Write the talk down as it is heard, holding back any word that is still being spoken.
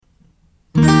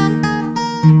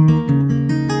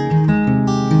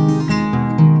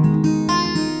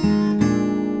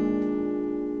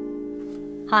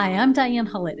Hi, I'm Diane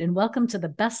Hullett, and welcome to the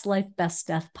Best Life, Best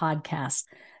Death podcast.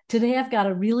 Today, I've got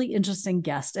a really interesting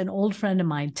guest, an old friend of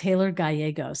mine, Taylor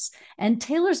Gallegos. And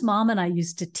Taylor's mom and I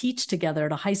used to teach together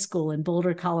at a high school in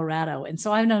Boulder, Colorado. And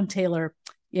so I've known Taylor,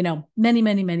 many,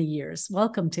 many, many years.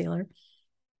 Welcome, Taylor.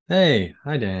 Hey,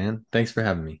 hi Dan. Thanks for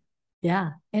having me.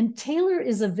 Yeah. And Taylor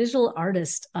is a visual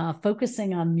artist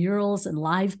focusing on murals and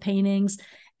live paintings,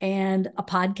 and a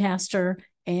podcaster,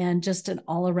 and just an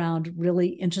all around really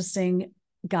interesting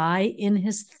guy in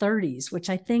his 30s, which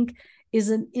I think is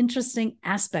an interesting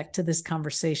aspect to this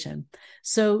conversation.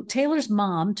 So, Taylor's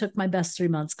mom took my best 3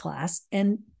 months class,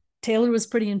 and Taylor was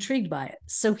pretty intrigued by it.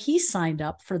 So, he signed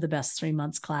up for the best 3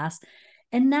 months class.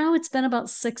 And now it's been about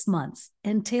 6 months.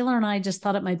 And Taylor and I just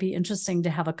thought it might be interesting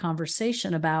to have a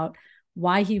conversation about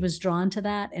why he was drawn to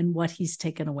that and what he's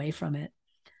taken away from it.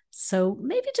 So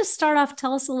maybe just start off,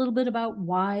 tell us a little bit about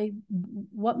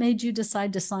what made you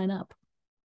decide to sign up?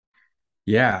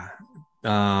 Yeah.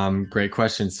 Great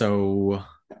question. So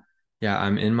yeah,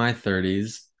 I'm in my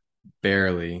 30s,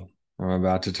 barely. I'm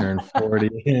about to turn 40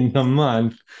 in a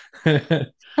month. I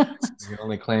can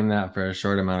only claim that for a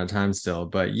short amount of time still.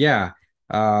 But yeah,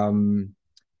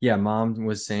 yeah, mom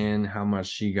was saying how much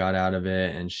she got out of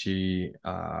it and she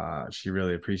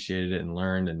really appreciated it and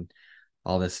learned and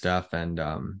all this stuff. And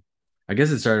I guess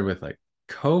it started with like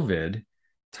COVID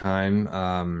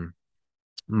time.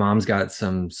 Mom's got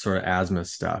some sort of asthma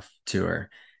stuff to her.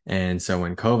 And so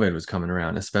when COVID was coming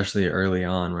around, especially early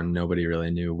on when nobody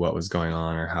really knew what was going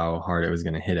on or how hard it was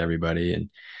going to hit everybody, and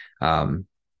um,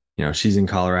 she's in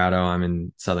Colorado, I'm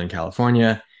in Southern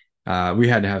California. We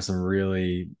had to have some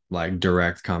really like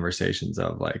direct conversations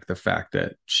of like the fact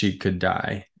that she could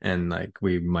die and like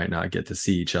we might not get to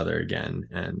see each other again.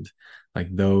 And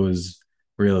like those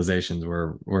realizations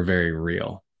were very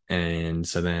real. And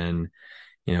so then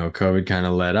COVID kind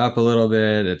of let up a little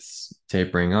bit. It's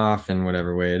tapering off in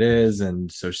whatever way it is.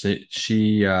 And so she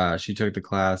took the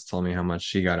class, told me how much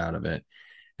she got out of it.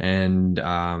 And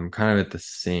kind of at the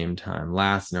same time,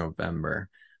 last November,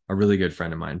 a really good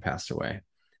friend of mine passed away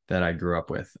that I grew up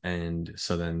with. And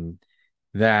so then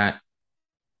that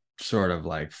sort of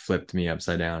like flipped me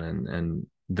upside down and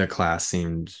the class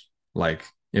seemed like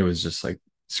it was just like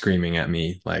screaming at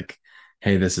me like,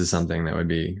 hey, this is something that would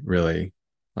be really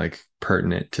like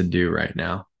pertinent to do right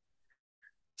now.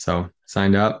 So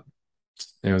signed up.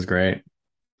 It was great.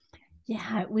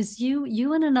 Yeah, it was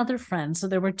you and another friend. So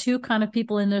there were two kind of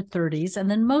people in their 30s,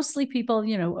 and then mostly people,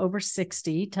 over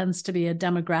 60 tends to be a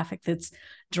demographic that's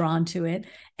drawn to it.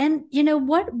 And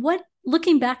what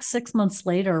looking back 6 months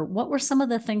later, what were some of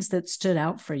the things that stood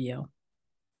out for you?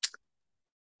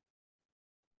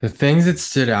 The things that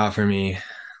stood out for me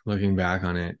looking back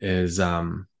on it is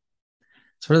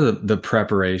sort of the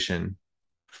preparation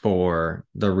for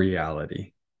the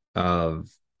reality of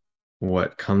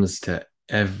what comes to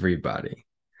everybody.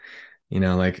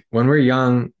 Like when we're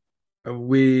young,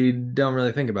 we don't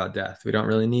really think about death. We don't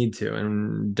really need to.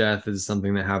 And death is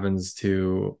something that happens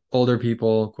to older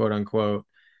people, quote unquote,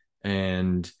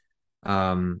 and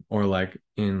or like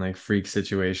in like freak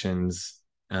situations,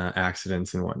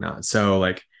 accidents and whatnot. So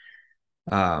like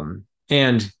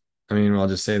and I mean, I'll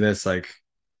just say this, like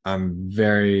I'm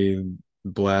very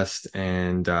blessed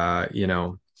and what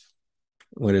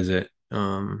is it?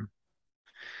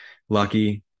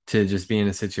 Lucky to just be in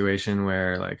a situation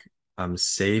where like I'm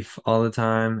safe all the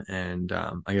time and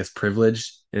I guess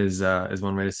privileged is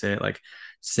one way to say it, like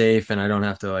safe and I don't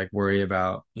have to like worry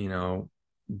about,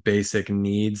 basic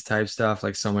needs type stuff.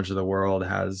 Like so much of the world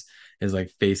has is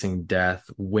like facing death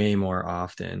way more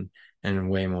often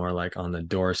and way more like on the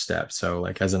doorstep. So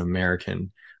like as an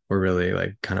American, we're really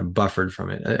like kind of buffered from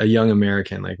it. A young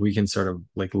American, like we can sort of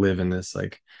like live in this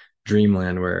like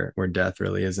dreamland where death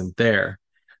really isn't there.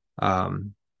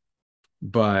 um,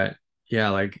 but yeah,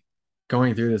 like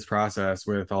going through this process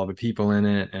with all the people in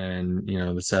it and,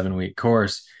 the 7 week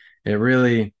course, it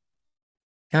really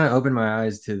kind of opened my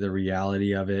eyes to the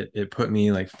reality of it. It put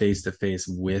me like face to face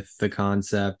with the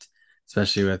concept,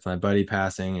 especially with my buddy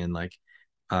passing. And like,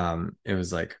 it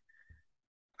was like,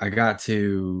 I got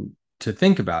to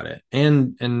think about it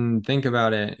and think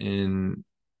about it in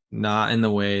not in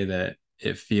the way that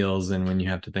it feels and when you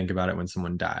have to think about it when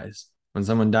someone dies. When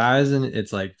someone dies and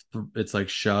it's like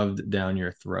shoved down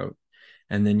your throat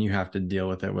and then you have to deal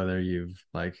with it whether you've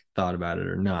like thought about it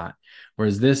or not.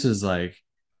 Whereas this is like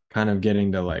kind of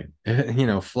getting to like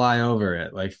fly over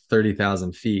it like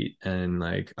 30,000 feet and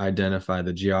like identify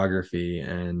the geography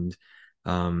and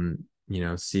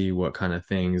see what kind of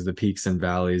things, the peaks and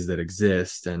valleys that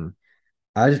exist. And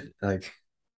I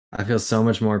feel so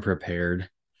much more prepared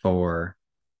for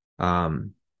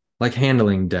um like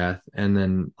handling death. And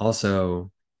then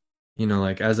also,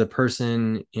 like as a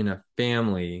person in a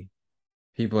family,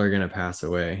 people are going to pass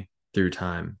away through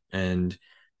time. And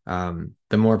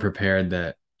the more prepared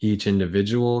that each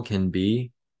individual can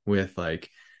be with like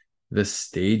the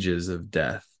stages of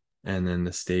death and then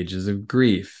the stages of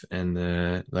grief and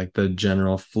the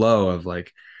general flow of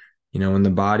like, when the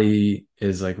body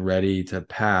is like ready to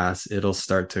pass, it'll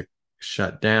start to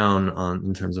shut down on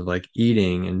in terms of like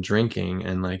eating and drinking,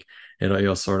 and like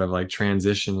you'll sort of like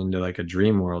transition into like a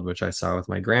dream world, which I saw with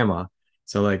my grandma.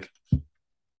 So like,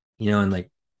 and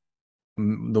like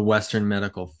the Western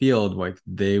medical field, like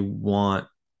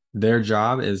their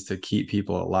job is to keep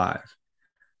people alive,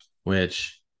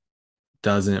 which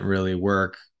doesn't really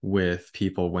work with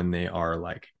people when they are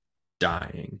like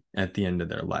dying at the end of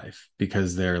their life,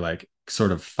 because they're like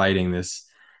sort of fighting this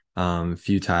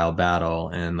futile battle,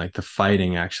 and like the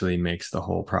fighting actually makes the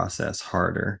whole process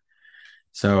harder.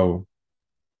 So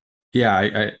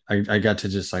yeah, I got to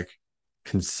just like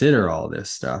consider all this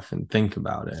stuff and think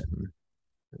about it. And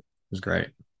it was great.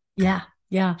 Yeah,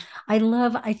 yeah.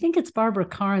 I think it's Barbara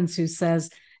Carnes who says,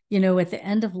 at the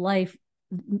end of life,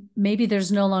 maybe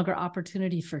there's no longer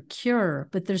opportunity for cure,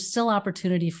 but there's still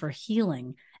opportunity for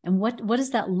healing. And what does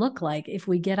that look like if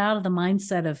we get out of the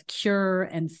mindset of cure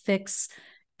and fix?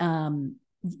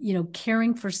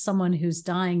 Caring for someone who's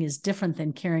dying is different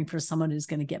than caring for someone who's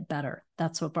going to get better.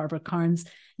 That's what Barbara Carnes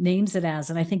names it as.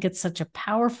 And I think it's such a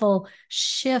powerful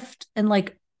shift and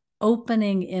like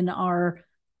opening in our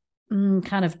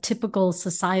kind of typical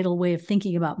societal way of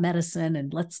thinking about medicine,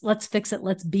 and let's fix it,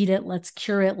 let's beat it, let's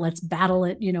cure it, let's battle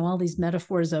it, all these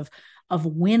metaphors of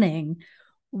winning.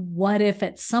 What if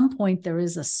at some point there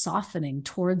is a softening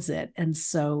towards it? And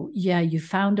so yeah, you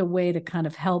found a way to kind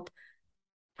of help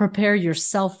prepare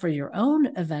yourself for your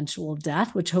own eventual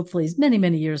death, which hopefully is many,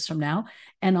 many years from now,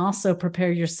 and also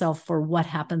prepare yourself for what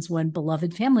happens when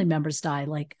beloved family members die,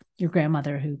 like your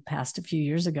grandmother who passed a few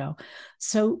years ago.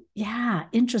 So, yeah,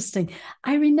 interesting.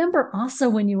 I remember also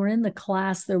when you were in the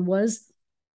class, there was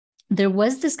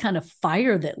this kind of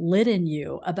fire that lit in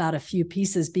you about a few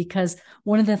pieces, because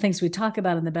one of the things we talk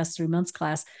about in the best 3 months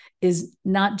class is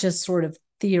not just sort of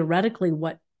theoretically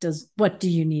what do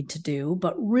you need to do,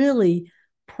 but really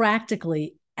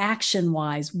practically action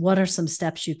wise, what are some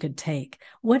steps you could take?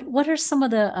 What are some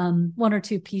of the one or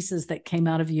two pieces that came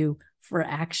out of you for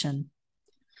action?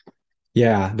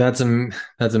 Yeah, that's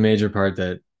a major part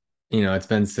that, it's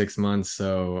been 6 months,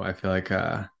 so I feel like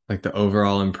the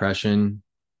overall impression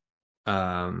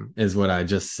is what I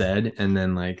just said. And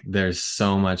then like there's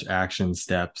so much action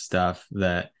step stuff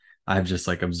that I've just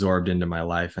like absorbed into my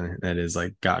life, and that is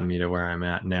like gotten me to where I'm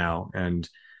at now. And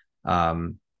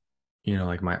um,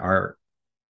 like my art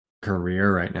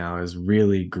career right now is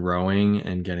really growing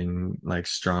and getting like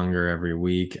stronger every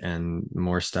week, and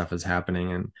more stuff is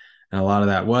happening. And a lot of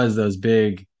that was those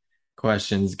big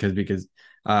questions, because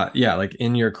yeah, like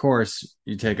in your course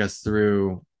you take us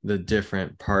through the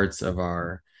different parts of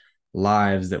our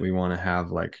lives that we want to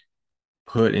have like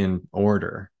put in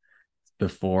order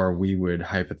before we would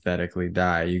hypothetically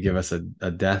die. You give us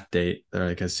a death date,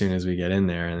 like as soon as we get in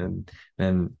there, and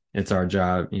then it's our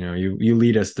job, you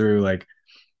lead us through like,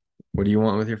 what do you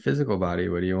want with your physical body?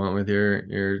 What do you want with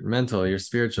your mental, your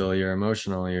spiritual, your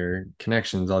emotional, your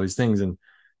connections, all these things. And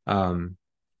um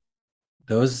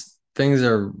those things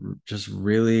are just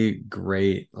really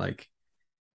great, like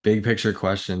big picture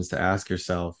questions to ask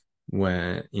yourself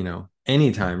when,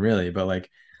 anytime really, but like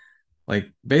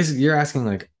basically you're asking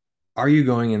like, are you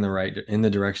going in the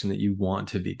direction that you want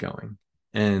to be going?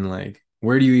 And like,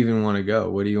 where do you even want to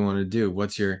go? What do you want to do?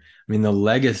 The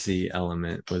legacy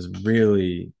element was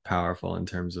really powerful in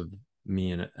terms of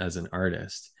me as an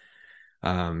artist.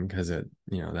 Because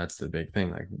that's the big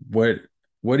thing. Like,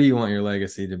 what do you want your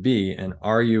legacy to be? And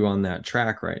are you on that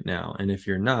track right now? And if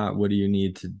you're not, what do you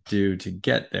need to do to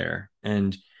get there?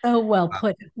 And Oh, well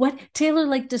put. What Taylor,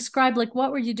 like describe, like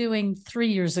what were you doing 3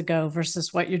 years ago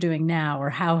versus what you're doing now, or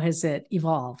how has it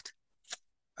evolved?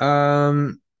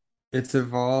 um it's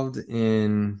evolved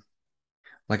in,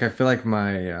 like, I feel like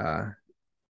my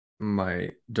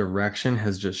direction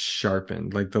has just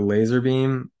sharpened. Like the laser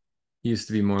beam used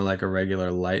to be more like a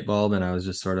regular light bulb, and I was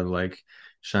just sort of like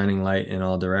shining light in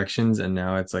all directions. And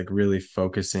now it's like really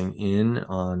focusing in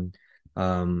on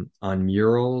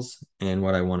murals and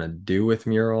what I want to do with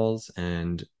murals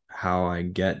and how I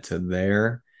get to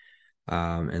there.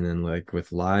 And then like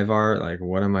with live art, like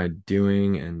what am I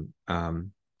doing?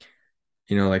 And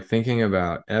like thinking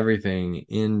about everything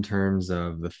in terms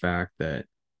of the fact that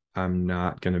I'm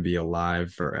not going to be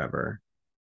alive forever.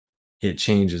 It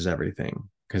changes everything.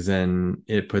 because then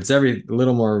it puts every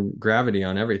little more gravity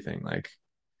on everything. Like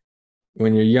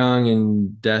when you're young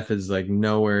and death is like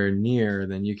nowhere near,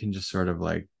 then you can just sort of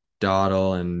like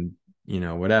dawdle and,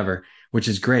 whatever, which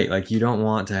is great. Like you don't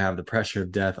want to have the pressure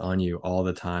of death on you all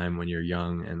the time when you're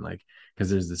young and like, because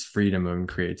there's this freedom and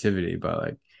creativity. But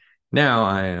like now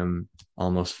I am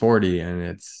almost 40 and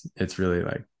it's really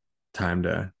like time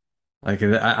to like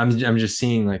I'm just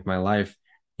seeing like my life,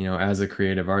 as a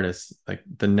creative artist, like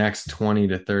the next 20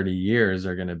 to 30 years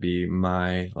are going to be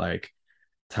my like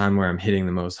time where I'm hitting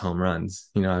the most home runs.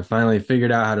 I finally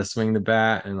figured out how to swing the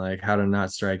bat and like how to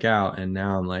not strike out. And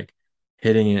now I'm like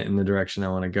hitting it in the direction I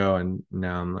want to go. And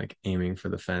now I'm like aiming for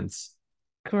the fence.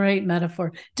 Great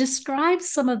metaphor. Describe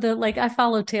some of the, like, I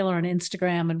follow Taylor on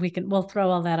Instagram, and we'll throw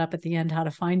all that up at the end, how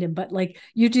to find him. But like,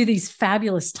 you do these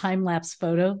fabulous time lapse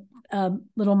photo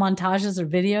little montages or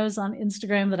videos on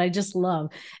Instagram that I just love.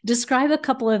 Describe a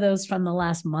couple of those from the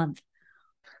last month.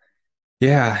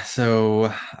 Yeah,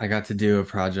 so I got to do a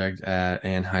project at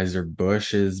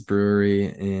Anheuser-Busch's brewery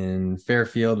in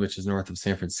Fairfield, which is north of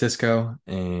San Francisco.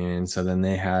 And so then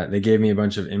they gave me a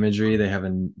bunch of imagery.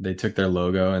 They took their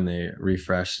logo and they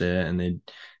refreshed it, and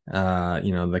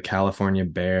the California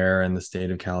bear and the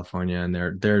state of California and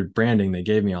their branding, they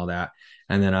gave me all that.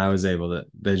 And then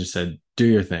they just said, do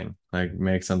your thing, like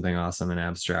make something awesome and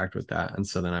abstract with that. And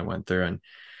so then I went through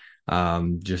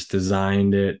and just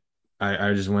designed it.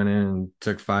 I just went in and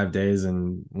took 5 days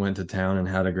and went to town and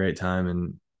had a great time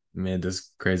and made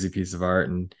this crazy piece of art.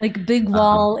 And Like big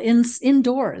wall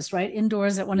indoors, right?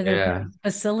 Indoors at one of their yeah,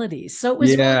 facilities. So it was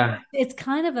really, yeah, it's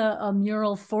kind of a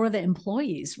mural for the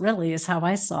employees, really, is how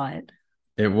I saw it.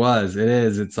 it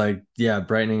is. It's like, yeah,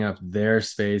 brightening up their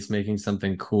space, making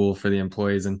something cool for the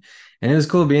employees. And it was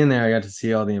cool being there. I got to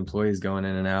see all the employees going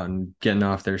in and out and getting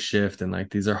off their shift. And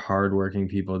like, these are hardworking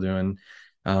people doing,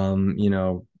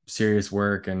 serious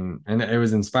work. And it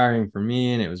was inspiring for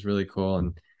me and it was really cool.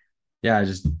 And yeah, I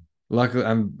just luckily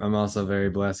I'm also very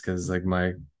blessed because like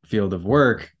my field of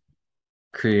work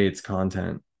creates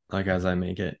content like as I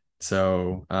make it.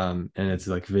 So and it's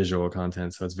like visual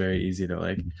content, so it's very easy to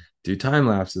like do time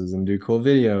lapses and do cool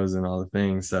videos and all the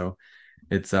things. So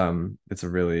it's a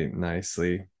really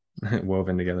nicely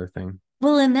woven together thing.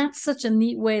 Well, and that's such a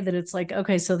neat way that it's like,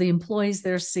 okay, so the employees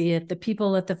there see it, the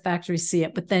people at the factory see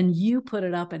it, but then you put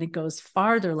it up and it goes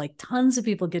farther. Like tons of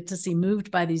people get to see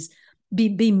moved by these,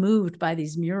 be moved by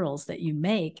these murals that you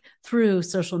make through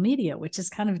social media, which is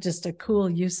kind of just a cool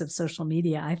use of social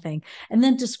media, I think. And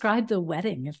then describe the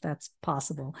wedding if that's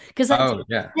possible. Because I Oh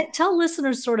yeah. tell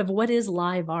listeners sort of what is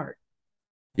live art.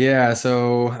 Yeah,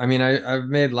 so I mean, I've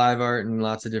made live art in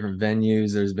lots of different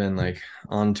venues. There's been like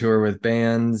on tour with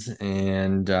bands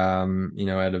and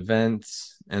at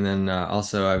events, and then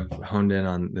also I've honed in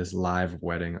on this live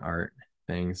wedding art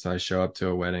thing. So I show up to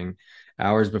a wedding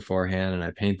hours beforehand and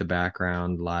I paint the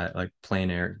background like plein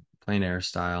air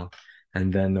style,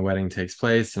 and then the wedding takes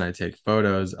place and I take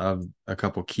photos of a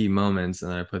couple key moments and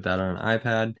then I put that on an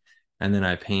iPad and then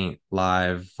I paint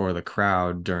live for the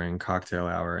crowd during cocktail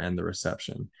hour and the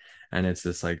reception. And it's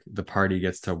this like the party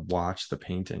gets to watch the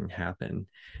painting happen.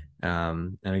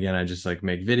 And again, I just like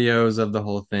make videos of the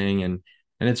whole thing, and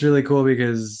it's really cool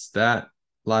because that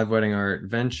live wedding art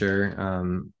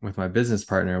venture with my business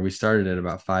partner, we started it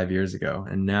about 5 years ago,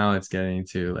 and now it's getting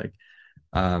to like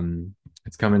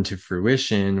it's coming to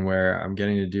fruition where I'm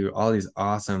getting to do all these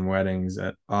awesome weddings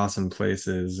at awesome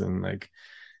places and like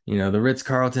the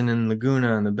Ritz-Carlton in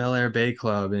Laguna and the Bel Air Bay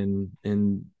Club in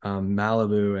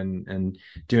Malibu and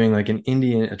doing like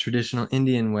a traditional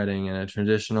Indian wedding and a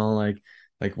traditional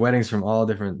like weddings from all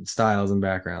different styles and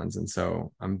backgrounds. And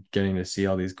so I'm getting to see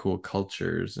all these cool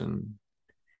cultures and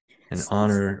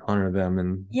honor them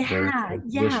and Yeah, their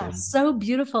yeah, tradition. so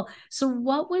beautiful. So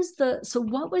what was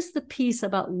the piece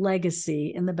about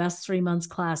legacy in the best 3 months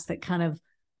class that kind of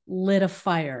lit a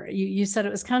fire? You said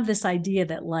it was kind of this idea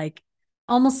that like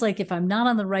almost like if I'm not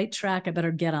on the right track, I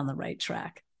better get on the right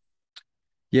track.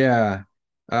 Yeah.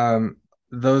 Um,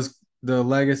 the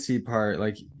legacy part,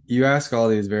 like you ask all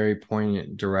these very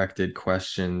poignant, directed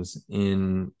questions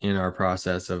in our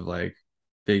process of like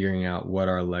figuring out what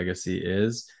our legacy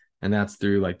is. And that's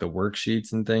through like the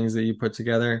worksheets and things that you put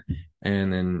together.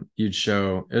 And then you'd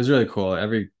show, it was really cool.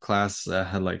 Every class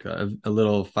had like a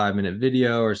little 5 minute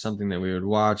video or something that we would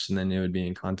watch, and then it would be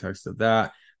in context of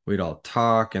that. We'd all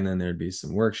talk, and then there'd be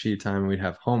some worksheet time, and we'd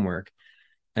have homework.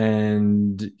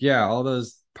 And yeah, all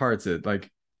those parts, it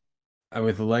like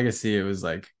with the legacy, it was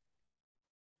like,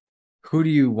 who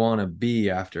do you want to be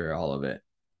after all of it?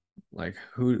 like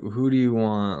who do you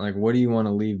want, like what do you want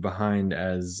to leave behind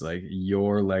as like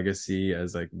your legacy,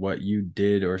 as like what you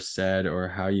did or said or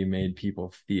how you made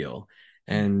people feel.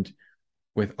 And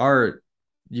with art,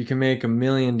 you can make a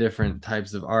million different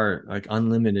types of art, like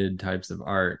unlimited types of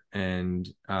art. And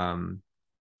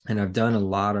I've done a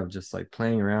lot of just like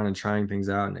playing around and trying things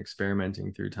out and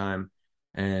experimenting through time.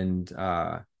 And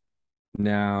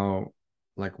now,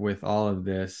 like with all of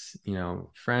this,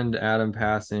 friend Adam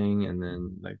passing and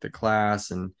then like the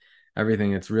class and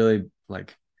everything, it's really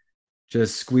like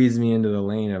just squeezed me into the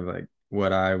lane of like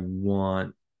what I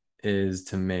want is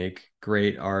to make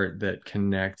great art that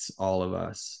connects all of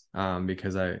us.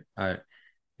 Because I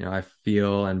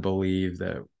feel and believe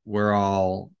that we're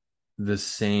all the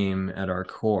same at our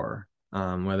core.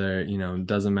 Whether, it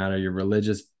doesn't matter your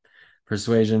religious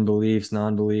persuasion, beliefs,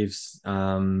 non-beliefs,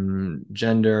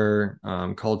 gender,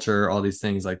 culture, all these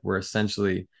things, like we're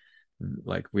essentially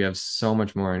like we have so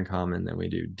much more in common than we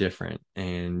do different.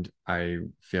 And I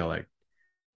feel like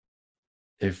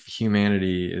if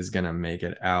humanity is going to make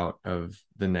it out of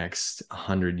the next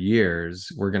 100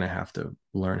 years, we're going to have to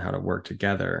learn how to work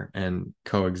together and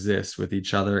coexist with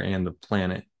each other and the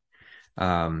planet.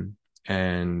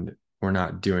 And we're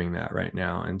not doing that right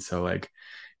now. And so, like,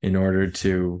 in order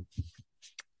to,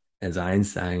 as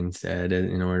Einstein said,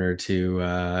 in order to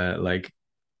like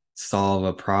solve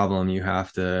a problem, you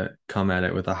have to come at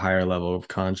it with a higher level of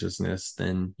consciousness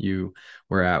than you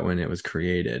were at when it was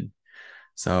created.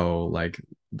 So like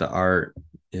the art,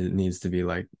 it needs to be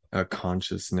like a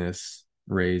consciousness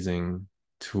raising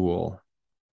tool.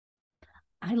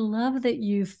 I love that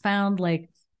you found like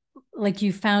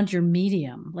you found your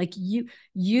medium. Like you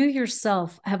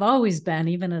yourself have always been,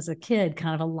 even as a kid,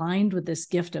 kind of aligned with this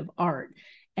gift of art.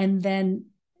 And then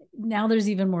now there's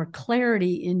even more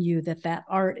clarity in you that that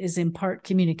art is in part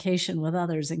communication with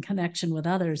others and connection with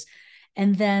others.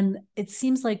 And then it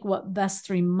seems like what Best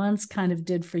 3 Months kind of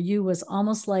did for you was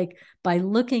almost like by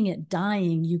looking at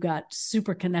dying, you got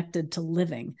super connected to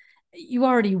living. You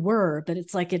already were, but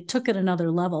it's like it took it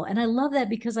another level. And I love that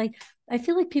because I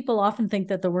feel like people often think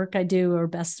that the work I do or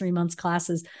Best 3 Months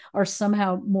classes are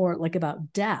somehow more like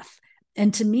about death.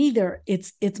 And to me,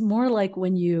 it's more like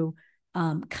when you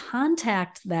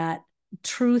contact that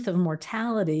truth of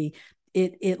mortality,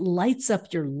 it lights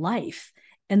up your life.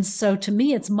 And so to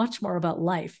me, it's much more about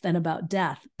life than about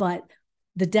death. But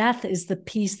the death is the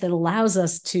piece that allows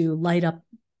us to light up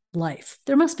life.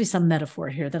 There must be some metaphor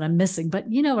here that I'm missing, but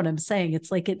you know what I'm saying.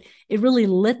 It's like it really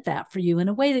lit that for you in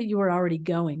a way that you were already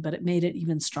going, but it made it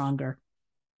even stronger.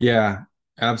 Yeah,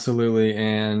 absolutely.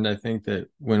 And I think that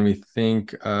when we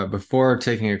think before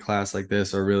taking a class like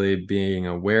this or really being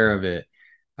aware of it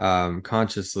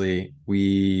consciously,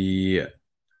 we,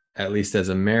 at least as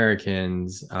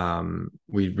Americans,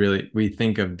 we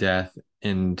think of death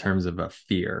in terms of a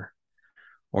fear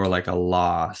or like a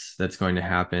loss that's going to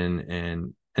happen.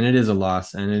 And it is a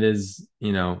loss, and it is,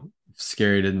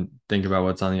 scary to think about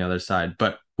what's on the other side.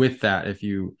 But with that, if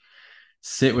you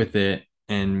sit with it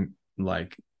and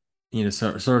like,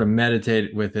 sort of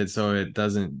meditate with it so it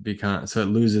doesn't become, so it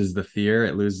loses the fear,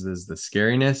 it loses the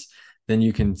scariness, then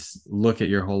you can look at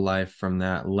your whole life from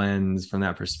that lens, from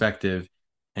that perspective,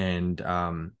 and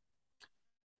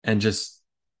just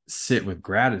sit with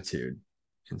gratitude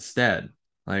instead.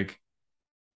 Like,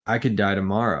 I could die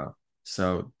tomorrow.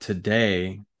 So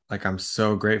today, like, I'm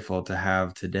so grateful to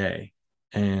have today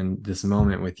and this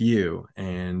moment with you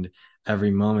and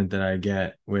every moment that I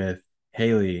get with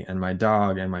Haley and my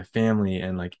dog and my family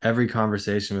and like every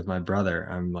conversation with my brother.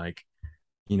 I'm like,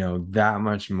 that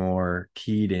much more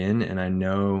keyed in. And I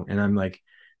know, and I'm like,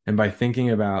 and by thinking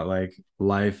about like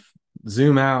life,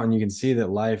 zoom out and you can see that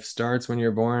life starts when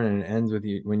you're born and it ends with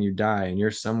you when you die, and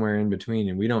you're somewhere in between,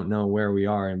 and we don't know where we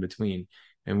are in between.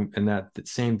 And that the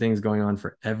same thing's going on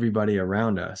for everybody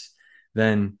around us.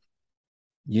 Then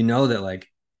that like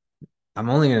I'm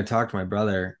only going to talk to my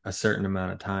brother a certain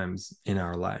amount of times in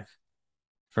our life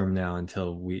from now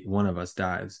until one of us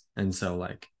dies. And so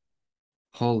like,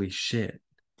 holy shit,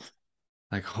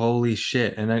 like holy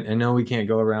shit. And I know we can't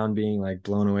go around being like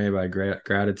blown away by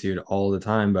gratitude all the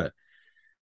time, but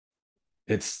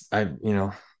it's I you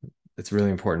know it's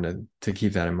really important to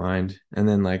keep that in mind. And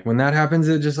then like when that happens,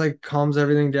 it just like calms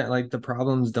everything down. Like the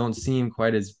problems don't seem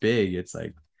quite as big. It's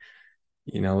like,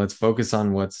 let's focus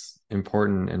on what's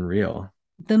important and real.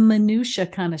 The minutia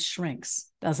kind of shrinks,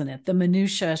 doesn't it? The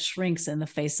minutia shrinks in the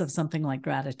face of something like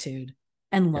gratitude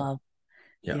and Yeah. love.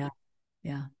 Yeah. Yeah.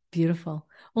 Yeah. Beautiful.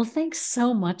 Well, thanks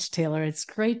so much, Taylor. It's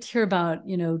great to hear about,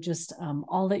 just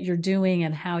all that you're doing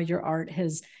and how your art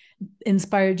has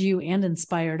inspired you and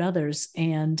inspired others,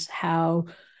 and how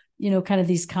kind of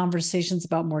these conversations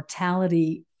about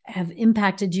mortality have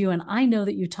impacted you. And I know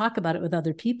that you talk about it with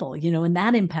other people, and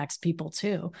that impacts people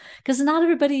too. Because not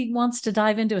everybody wants to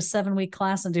dive into a 7-week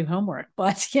class and do homework.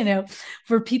 But,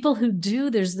 for people who do,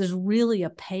 there's really a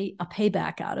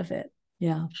payback out of it.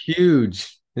 Yeah.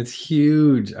 Huge. It's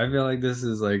huge. I feel like this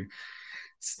is like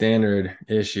standard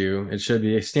issue. It should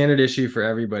be a standard issue for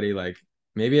everybody, like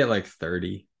maybe at like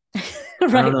 30. I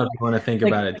don't Right. know if you want to think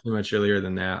Like, about it too much earlier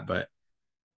than that, but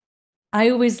I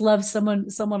always love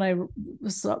someone I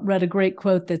read a great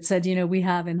quote that said, we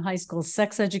have in high school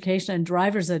sex education and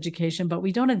driver's education, but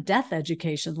we don't have death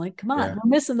education. Like, come on, yeah. we're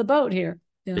missing the boat here.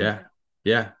 Yeah. Yeah.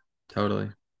 Yeah. Totally.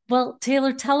 Well,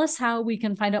 Taylor, tell us how we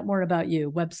can find out more about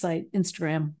you, website,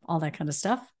 Instagram, all that kind of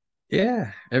stuff.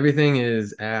 Yeah. Everything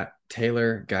is at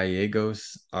Taylor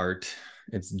Gallegos Art.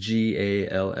 It's Gallegos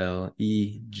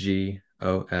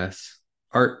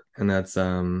art. And that's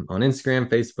on Instagram,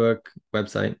 Facebook,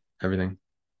 website, everything.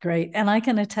 Great. And I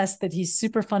can attest that he's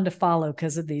super fun to follow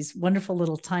because of these wonderful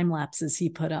little time lapses he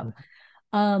put up.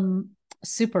 Um,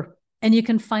 Super. And you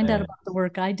can find out Yeah. about the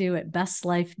work I do at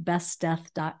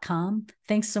bestlifebestdeath.com.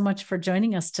 Thanks so much for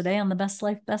joining us today on the Best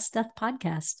Life, Best Death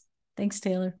podcast. Thanks,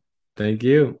 Taylor. Thank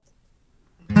you.